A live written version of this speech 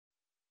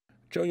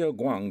Zhou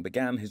Youguang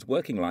began his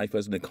working life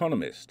as an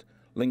economist.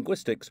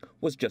 Linguistics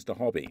was just a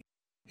hobby.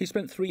 He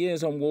spent 3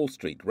 years on Wall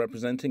Street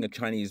representing a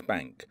Chinese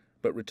bank,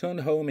 but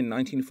returned home in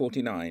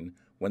 1949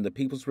 when the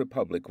People's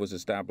Republic was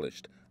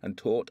established and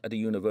taught at a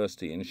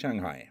university in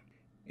Shanghai.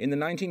 In the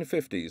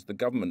 1950s, the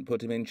government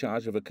put him in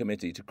charge of a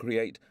committee to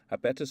create a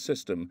better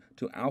system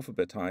to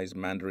alphabetize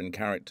Mandarin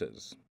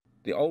characters.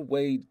 The old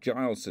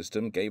Wei-Giles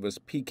system gave us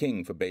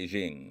Peking for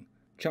Beijing,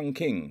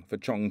 Chongqing for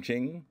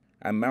Chongqing,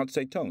 and Mao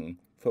Zedong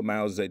for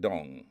Mao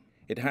Zedong.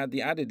 It had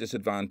the added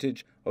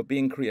disadvantage of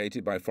being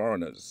created by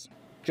foreigners.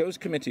 Zhou's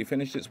committee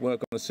finished its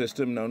work on the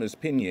system known as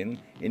pin-yin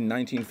in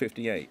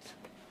 1958.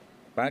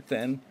 Back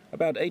then,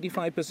 about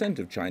 85%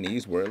 of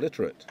Chinese were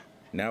illiterate.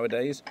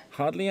 Nowadays,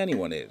 hardly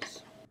anyone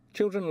is.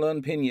 Children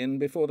learn pin-yin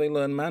before they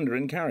learn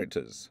Mandarin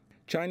characters.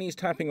 Chinese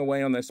tapping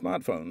away on their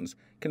smartphones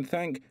can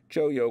thank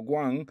Zhou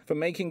Youguang for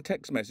making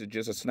text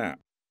messages a snap.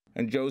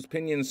 And Zhou's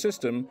pin-yin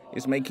system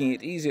is making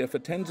it easier for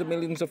tens of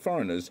millions of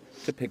foreigners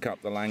to pick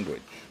up the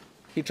language.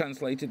 He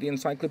translated the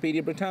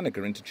Encyclopedia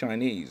Britannica into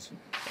Chinese,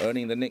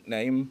 earning the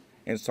nickname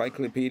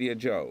Encyclopedia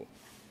Zhou.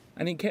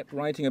 And he kept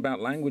writing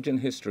about language and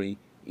history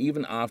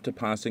even after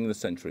passing the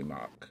century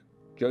mark.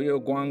 Zhou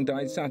Youguang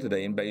died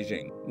Saturday in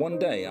Beijing, one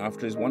day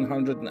after his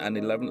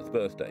 111th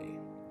birthday.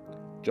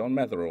 John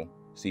Metherell,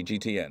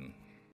 CGTN.